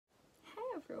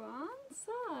everyone.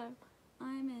 So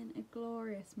I'm in a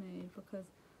glorious mood because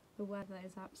the weather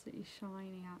is absolutely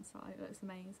shining outside. It looks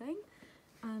amazing.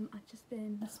 I've just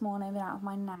been this morning out of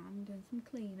my nan doing some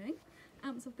cleaning,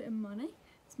 so a bit of money.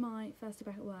 It's my first day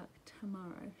back at work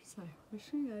tomorrow, so we're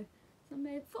just gonna go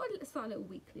Sunday. I thought I'd start a little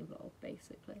weekly vlog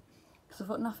basically because I've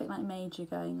got nothing like major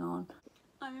going on.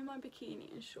 I'm in my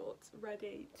bikini and shorts,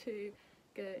 ready to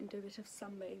go and do a bit of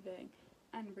sunbathing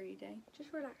and reading,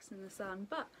 just relaxing in the sun.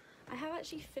 But I have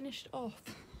actually finished off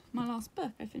my last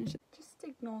book. I finished it. Just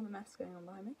ignore the mess going on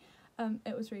behind me.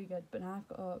 It was really good, but now I've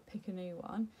got to pick a new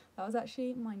one. That was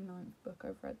actually my 9th book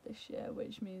I've read this year,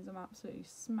 which means I'm absolutely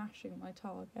smashing my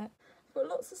target. I've got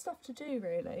lots of stuff to do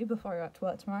really before I go back to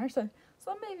work tomorrow, so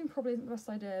sunbathing probably isn't the best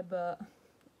idea, but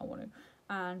I want to.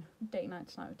 And date night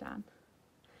tonight with Dan.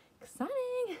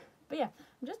 Exciting! But yeah,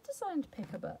 I'm just deciding to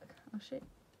pick a book. I'll show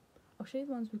you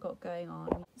the ones we've got going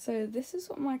on. So this is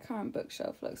what my current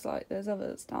bookshelf looks like. There's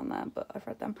others down there, but I've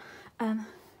read them.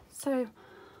 So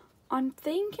I'm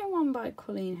thinking one by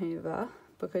Colleen Hoover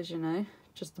because, you know,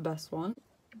 just the best one.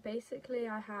 Basically,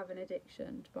 I have an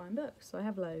addiction to buying books, so I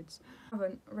have loads. I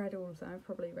haven't read all of them. I've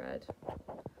probably read,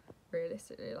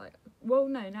 realistically, like, well,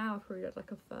 no, now I've probably read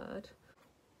like a third.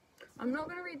 I'm not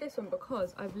going to read this one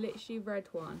because I've literally read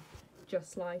one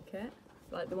just like it.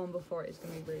 Like the one before it is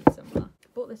going to be really similar. I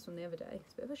bought this one the other day.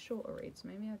 It's a bit of a shorter read, so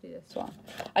maybe I'll do this one.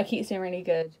 I keep seeing really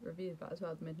good reviews about it as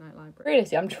well, The Midnight Library.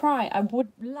 Realistically, I'm trying. I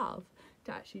would love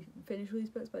to actually finish all these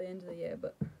books by the end of the year,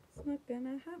 but it's not going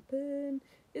to happen.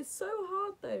 It's so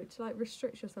hard, though, to, like,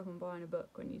 restrict yourself on buying a book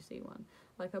when you see one.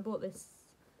 Like, I bought this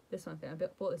one thing. I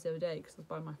bought this the other day because I was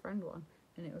buying my friend one,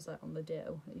 and it was, like, on the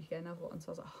deal. You get another one, so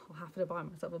I was like, oh, I'll have to buy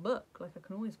myself a book. Like, I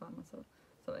can always find myself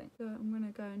something. So I'm going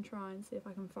to go and try and see if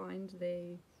I can find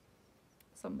the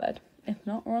sunbed. If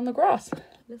not, we're on the grass.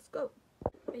 Let's go.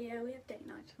 But yeah, we have date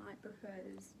night tonight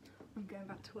because I'm going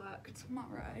back to work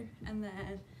tomorrow, and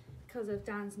then because of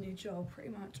Dan's new job, pretty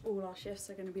much all our shifts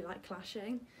are going to be like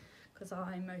clashing because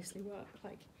I mostly work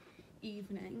like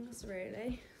evenings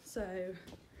really. So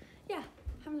yeah,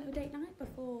 having a little date night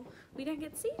before we don't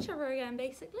get to see each other again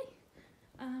basically.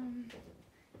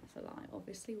 It's a lie,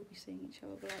 obviously we'll be seeing each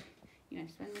other, but like, you know,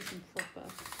 spending some proper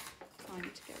time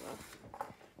together.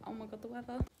 Oh my god, the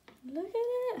weather. Look at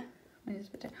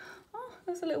it. Oh,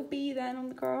 there's a little bee then on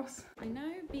the grass. I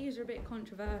know bees are a bit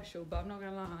controversial, but I'm not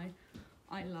gonna lie,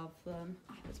 I love them.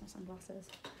 Oh, there's my sunglasses.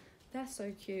 They're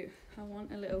so cute. I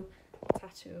want a little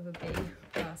tattoo of a bee,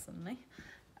 personally.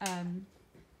 Where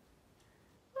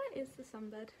is the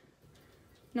sunbed?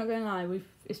 Not gonna lie,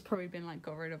 it's probably been like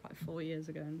got rid of like 4 years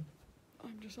ago, and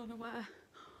I'm just unaware.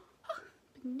 Oh,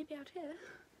 big nippy out here.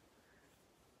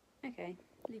 Okay,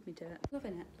 leave me to it.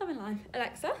 Loving it. Loving life.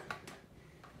 Alexa,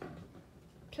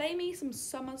 play me some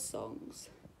summer songs.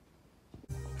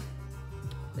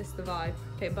 This is the vibe.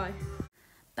 Okay, bye.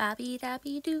 Babby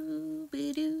dabby doo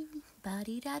be doo,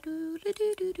 baddy da doo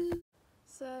doo doo doo.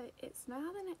 So it's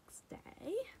now the next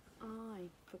day. I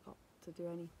forgot to do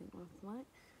anything last night.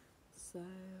 So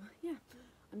yeah,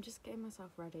 I'm just getting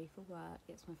myself ready for work.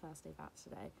 It's my first day back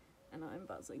today, and I'm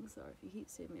buzzing. So if you keep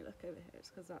seeing me look over here, it's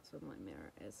because that's where my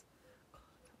mirror is. God,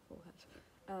 look at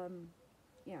that forehead.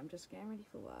 Yeah, I'm just getting ready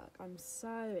for work. I'm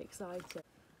so excited.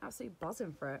 Absolutely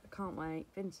buzzing for it. I can't wait.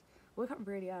 Woke up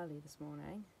really early this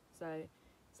morning, so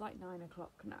it's like 9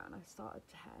 o'clock now, and I started at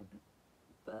 10.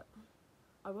 But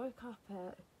I woke up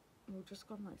at, well, just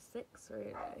gone like 6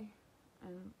 really,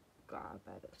 and got out of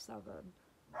bed at 7.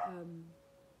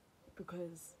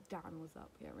 Because Dan was up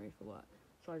getting ready for work,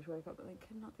 so I just woke up and then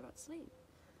could not go back to sleep.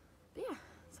 But yeah,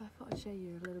 so I thought I'd show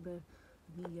you a little bit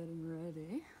of me getting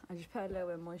ready. I just put a little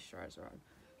bit of moisturiser on.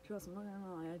 To be honest, I'm not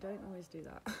gonna lie, I don't always do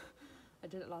that. I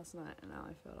did it last night, and now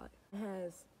I feel like my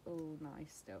hair's all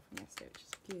nice still from yesterday, which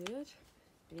is good.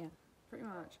 But yeah, pretty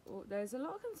much. There's a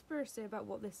lot of conspiracy about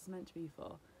what this is meant to be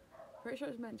for. Pretty sure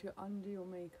it's meant to go under your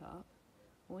makeup.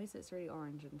 Always it's really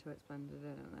orange until it's blended in,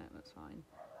 and it looks fine.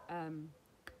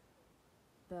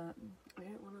 But I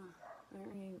don't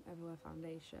really ever wear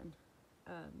foundation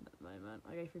at the moment.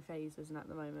 I go through phases, and at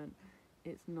the moment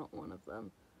it's not one of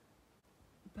them.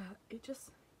 But it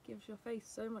just gives your face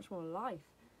so much more life.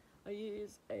 I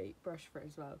use a brush for it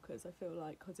as well, because I feel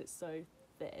like, because it's so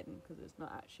thin, because it's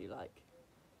not actually like,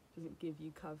 doesn't give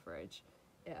you coverage,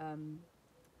 it I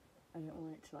don't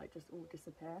want it to like just all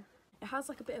disappear. It has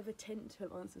like a bit of a tint to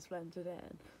it once it's blended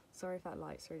in. Sorry if that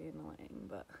light's really annoying,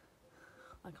 but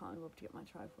I can't be able to get my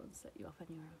tripod and set you up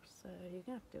anywhere else, so you're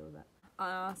gonna have to deal with that. I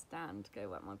asked Dan to go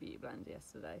wet my beauty blender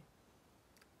yesterday,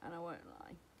 and I won't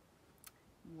lie,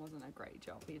 it wasn't a great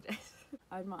job he did.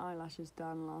 I had my eyelashes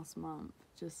done last month,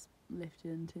 just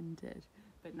lifted and tinted,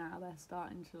 but now they're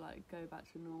starting to like go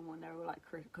back to normal, and they're all like,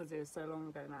 because it was so long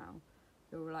ago now,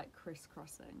 they were like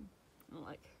crisscrossing,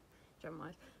 like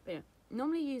Gemini's. But yeah,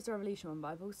 normally use the Revolution one, but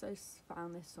I've also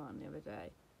found this one the other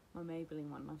day, my Maybelline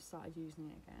one, and I've started using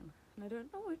it again, and I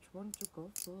don't know which one to go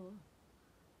for.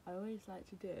 I always like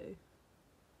to do,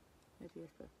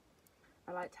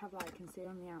 I like to have like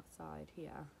concealer on the outside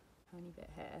here, tiny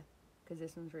bit here, because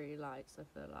this one's really light, so I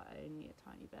feel like I need a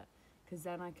tiny bit, because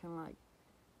then I can like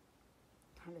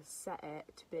kind of set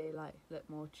it to be like look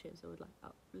more chiseled, like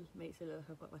up, makes it look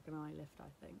like I've got like an eye lift, I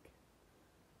think,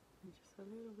 and just a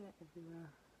little bit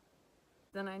everywhere.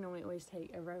 Then I normally always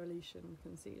take a Revolution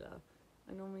concealer.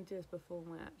 I normally do this before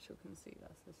my actual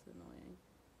concealer, so it's annoying.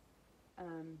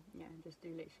 Yeah, and just do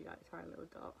literally like a tiny little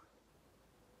dot,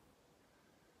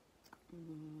 and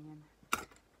then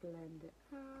blend it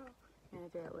out. I'm gonna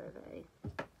do it with a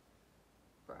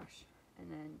brush,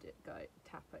 and then go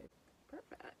tap over.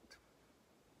 Perfect.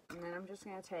 And then I'm just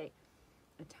gonna take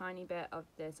a tiny bit of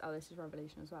this. Oh, this is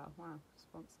Revolution as well. Wow,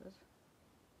 sponsored.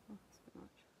 Oh, that's a bit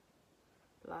much.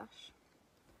 Blush.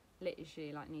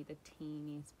 Literally, like, need the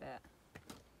teeniest bit.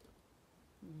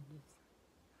 And just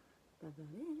rub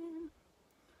that in.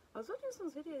 I was watching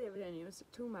someone's video the other day, and he was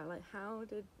talking about like how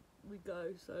did we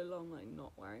go so long like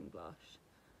not wearing blush?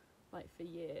 Like for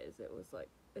years it was like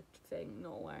a thing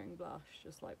not wearing blush,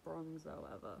 just like bronzer or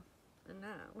whatever. And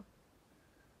now,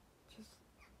 just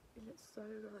it looks so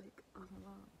like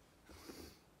unalive.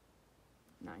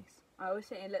 Nice. I always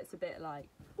think it looks a bit like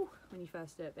when you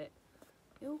first do it, but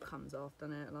it all comes off,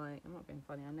 doesn't it? Like, I'm not being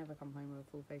funny. I never come home with a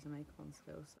full face of makeup on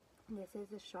still. So. This is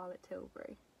the Charlotte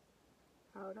Tilbury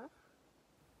powder.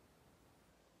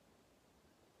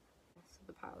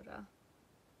 The powder,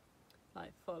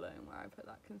 like following where I put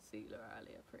that concealer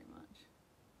earlier, pretty much.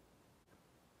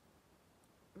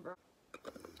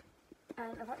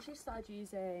 And I've actually started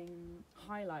using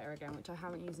highlighter again, which I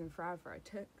haven't used in forever. I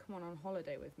took one on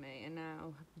holiday with me, and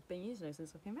now I've been using it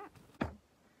since I came back.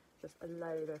 Just a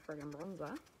load of friggin'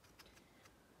 bronzer.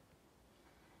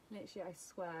 Literally, I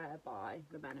swear by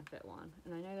the Benefit one,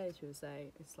 and I know those people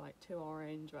say it's like too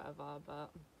orange, whatever,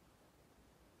 but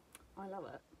I love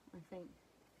it. I think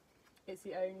it's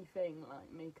the only thing, like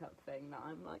makeup thing, that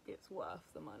I'm like, it's worth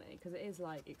the money, because it is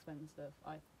like expensive,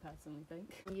 I personally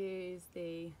think. Use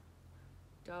the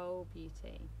Doll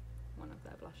Beauty, one of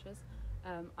their blushes.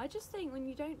 I just think when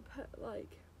you don't put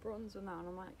like bronzer on,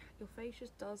 I'm like, your face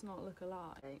just does not look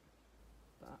alive.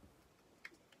 But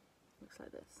looks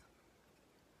like this,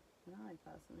 and I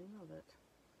personally love it.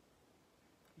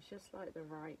 It's just like the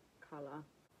right colour.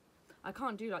 I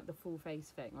can't do like the full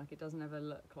face thing, like it doesn't ever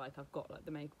look like I've got like the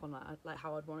makeup on like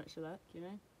how I'd want it to look, you know?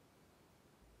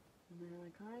 And then I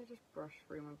kind of just brush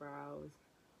through my brows.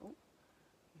 Oh,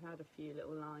 I've had a few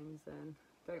little lines in.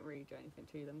 Don't really do anything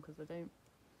to them because I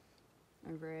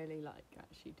really like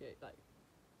actually do like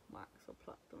wax or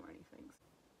pluck them or anything.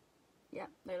 So, yeah,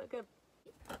 they look good.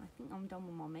 I think I'm done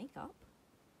with my makeup,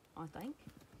 I think.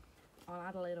 I'll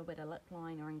add a little bit of lip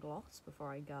liner and gloss before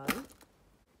I go.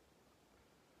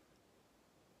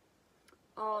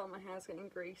 Oh, my hair's getting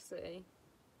greasy.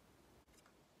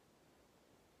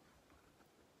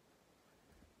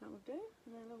 That will do.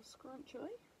 And then a little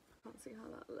scrunchie. Can't see how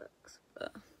that looks,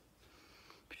 but I'm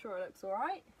sure it looks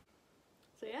alright.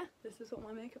 So yeah, this is what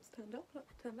my makeup's turned out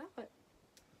like.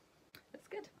 It's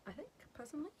good, I think,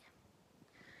 personally.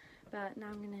 But now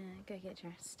I'm gonna go get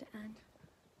dressed, and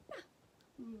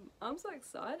yeah, I'm so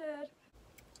excited.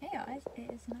 Hey guys,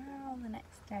 it is now the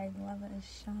next day. The weather is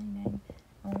shining.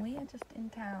 And we are just in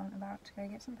town about to go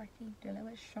get some brekkie, do a little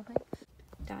bit of shopping.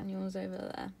 Daniel's over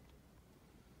there.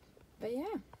 But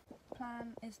yeah, the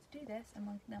plan is to do this, and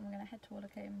then we're going to head to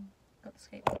Watercombe, got the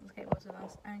skateboards with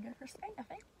us, and go for a skate, I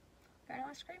think. Go an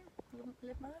ice cream,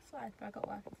 live my best life, but I got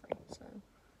work for free, so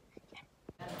yeah.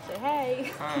 Say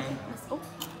hey! Hi! Oh,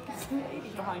 there's a lady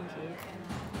behind you.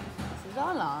 This is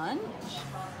our lunch.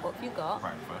 What have you got?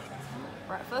 Breakfast.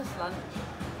 Breakfast, lunch.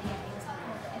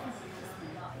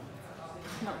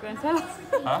 Not going to tell us.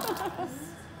 Huh?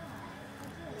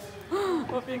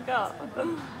 What have you got?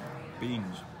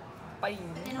 Beans.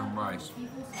 Beans. And rice.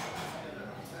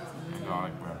 And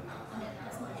garlic bread.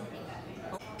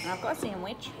 And I've got a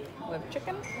sandwich with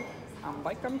chicken and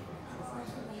bacon.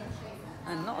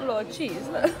 And not a lot of cheese,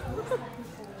 look.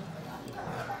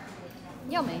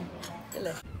 Yummy.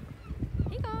 Delicious.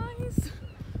 Hey guys.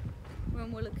 We're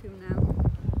on Wollacombe now.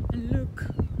 And look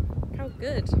how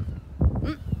good.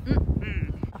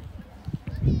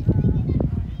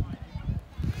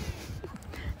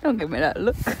 Don't give me that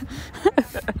look.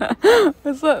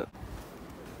 What's up?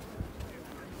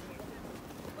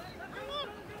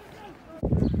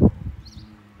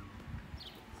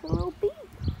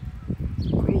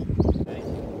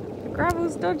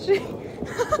 cable's dodgy.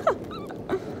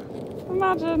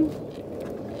 Imagine.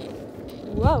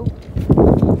 Whoa.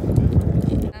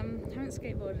 Haven't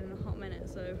skateboarded in a hot minute,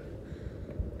 so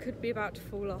could be about to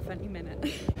fall off any minute.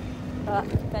 But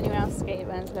if anyone else skated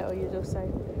when it's little, you'd also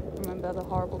remember the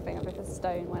horrible thing of if a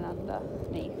stone went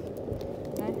underneath.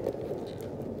 No?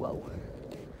 Whoa.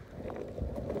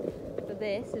 But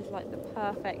this is like the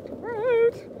perfect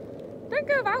road. Don't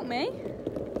go without me.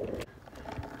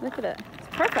 Look at it. It's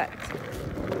perfect.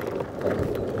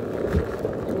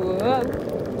 Whoa.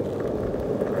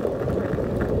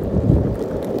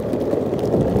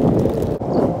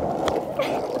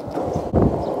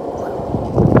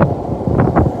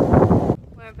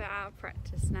 We're a bit out of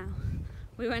practice now.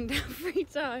 We went down 3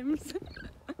 times.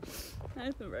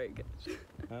 That's not very good.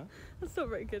 Huh? That's not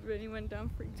very good, really. Went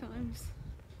down 3 times.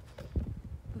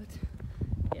 But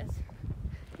yes,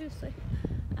 seriously.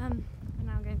 And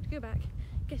now I'm going to go back,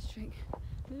 get a drink,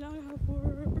 live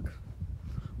work.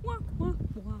 Wah, wah,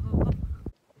 wah.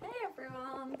 Hey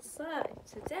everyone! So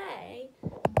today,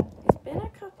 it's been a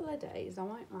couple of days, I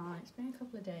won't lie, it's been a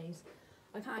couple of days.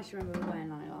 I can't actually remember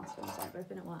when I last filmed, so I've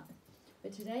been at work.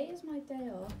 But today is my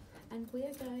day off, and we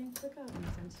are going to the garden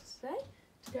centre today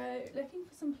to go looking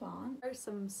for some plants. There's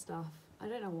some stuff, I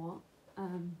don't know what,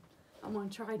 I'm going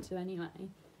to try to anyway.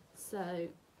 So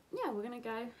yeah, we're going to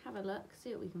go have a look,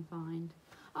 see what we can find.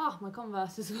 Oh, my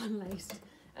Converse is unlaced.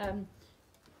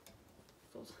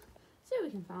 See what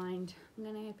we can find. I'm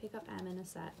going to go pick up Em in a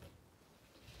sec.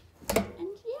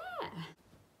 And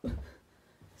yeah.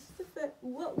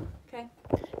 Whoa. Okay.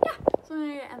 Yeah, so I'm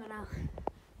going to go get Emma now.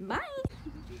 Bye.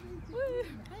 Woo.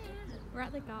 We're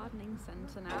at the gardening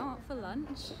centre now for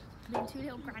lunch. Been 2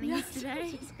 little grannies today. I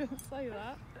was just going to say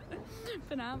that.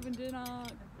 For now, we've been doing our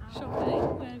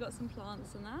shopping. We only got some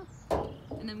plants and that.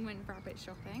 And then we went rabbit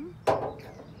shopping.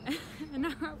 And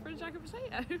now we're out for a jacket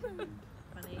potato.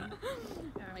 Funny.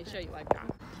 Let me show you like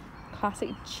that.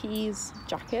 Classic cheese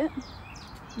jacket.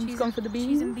 Cheese gone for the beans.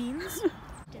 Cheese and beans.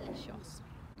 Delicious.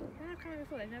 When I've come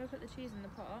before, they've never put the cheese in the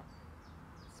pot.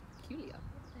 It's peculiar.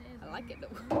 It is. I like it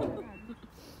though.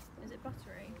 Is it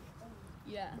buttery?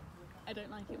 Yeah. I don't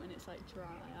like it when it's like dry.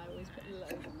 I always put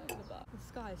loads and loads of butter. The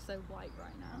sky is so white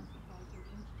right now.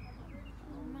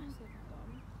 Oh, massive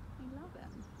one. I love it.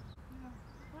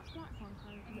 That black one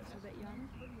kind of looks a bit young.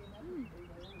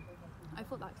 I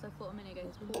thought that because I thought a minute ago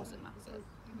his paws are massive.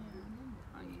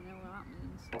 Yeah. And you know what that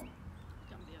means.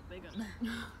 Gonna be a big one.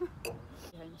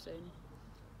 Home soon.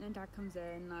 And then Dad comes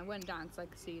in. I went down because I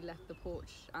could see he left the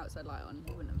porch outside light on.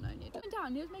 He wouldn't have known he had done. I went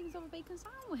down. He was making himself a bacon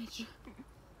sandwich.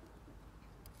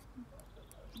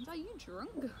 I was like, "You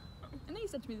drunk?" And then he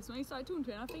said to me this morning. He started talking to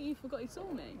me, and I think he forgot he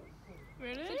saw me.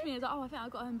 Really? He said to me, he was like, "Oh, I think I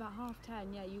got home about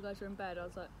 10:30. Yeah, you guys were in bed." I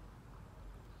was like,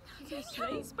 "I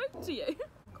haven't spoke to you."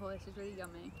 Oh, this is really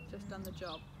yummy. Just done the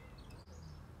job.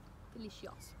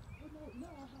 Delicious.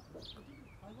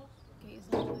 Get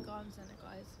yourself to the garden centre,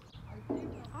 guys.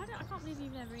 I can't believe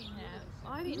you've never eaten here.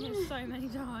 I've eaten here so many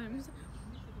times.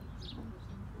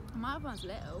 My other one's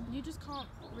little. You just can't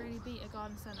really beat a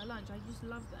garden centre lunch. I just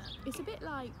love them. It's a bit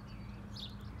like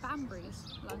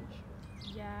Banbury's lunch.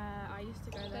 Yeah, I used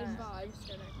to go there. Same vibe. I used to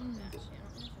go there actually. I'm not been there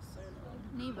for so long.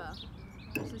 Neither.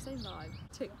 It's the same vibe.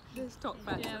 Took this top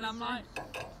fest Yeah, and I'm like,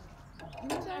 you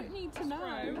don't need to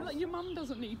know. Like, your mum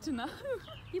doesn't need to know.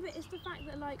 Yeah, but it's the fact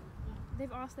that like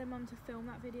they've asked their mum to film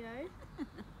that video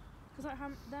because like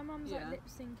their mum's like lip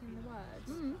syncing the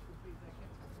words.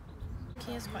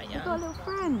 Kia's quite young. I've got a little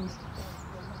friend.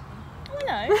 Oh,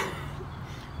 hello.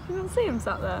 You don't see him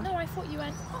sat there. No, I thought you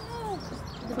went. Oh,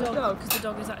 The dog. because the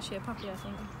dog is actually a puppy, I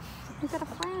think. You've got a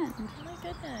friend. Oh my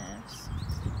goodness.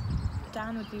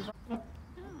 Dan would be.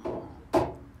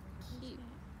 Cute.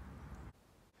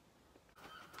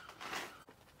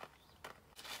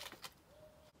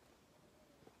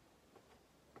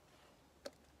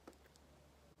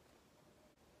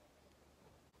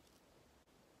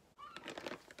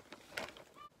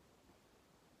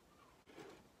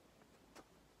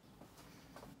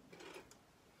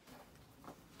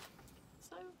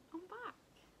 So I'm back.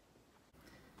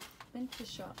 Been to the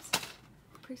shops.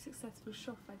 Pretty successful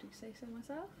shop, if I do say so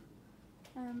myself.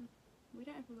 We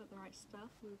don't know if we got the right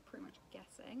stuff. We were pretty much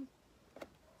guessing.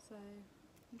 So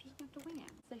I'm just going to have to wing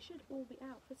it. They should all be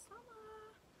out for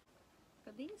summer.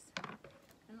 Got these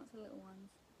and lots of little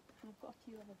ones. And I've got a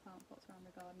few other plant pots around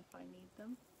the garden if I need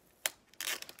them.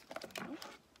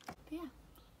 But yeah,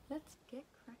 let's get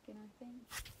cracking, I think.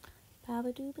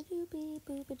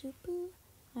 Ba-ba-doo-ba-doo-bee-boo-ba-doo-boo.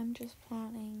 I'm just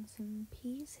planting some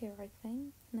peas here, I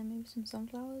think, and then maybe some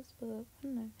sunflowers, but I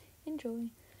don't know. Enjoy.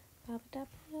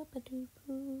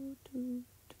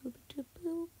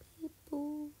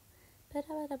 Ba-ba-da-ba-ba-doo-boo-doo-doo-ba-doo-boo-bee-boo.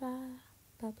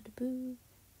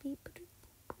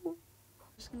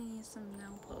 just going to use some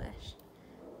nail polish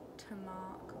to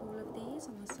mark all of these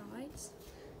on the sides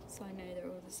so I know they're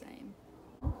all the same.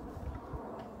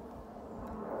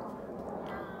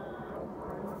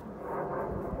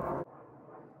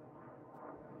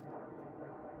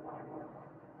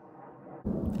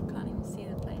 I can't even see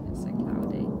the plane, it's so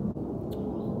cloudy.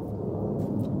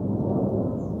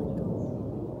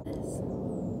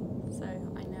 So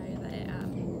I know that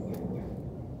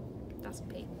that's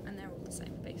P and they're all the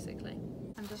same basically.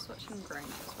 I'm just watching Grown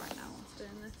Ups right now whilst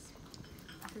doing this.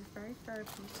 It's very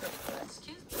therapeutic.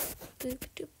 Excuse me.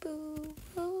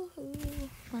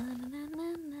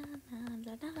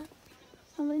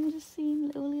 I've been just seeing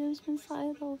little Leo's been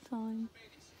silent the whole time.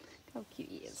 How cute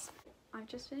he is. I've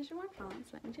just finished with my plants.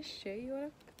 Let me just show you what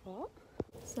I've got.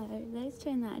 So those two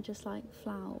in there are just like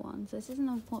flower ones. This isn't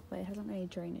on pot, but it hasn't really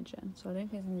drainage in, so I don't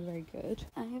think it's gonna be very good.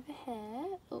 Over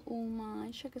here are all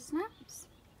my sugar snaps,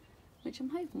 which I'm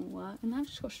hoping will work. And I've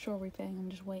just got a strawberry thing. I'm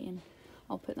just waiting.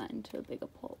 I'll put that into a bigger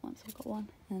pot once I've got one.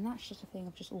 And that's just a thing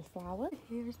of just all flowers.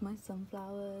 Here's my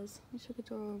sunflowers. It's so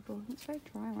adorable. It's very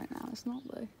dry right now. It's not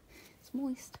though. It's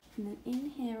moist. And then in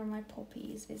here are my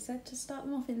poppies. It said to start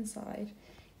them off inside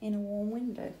in a warm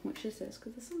window, which is this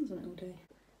because the sun's on it all day.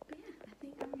 But yeah, I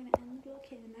think I'm going to end the vlog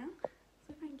here now.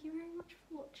 So thank you very much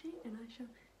for watching, and I shall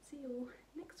see you all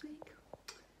next week.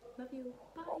 Love you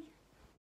all. Bye.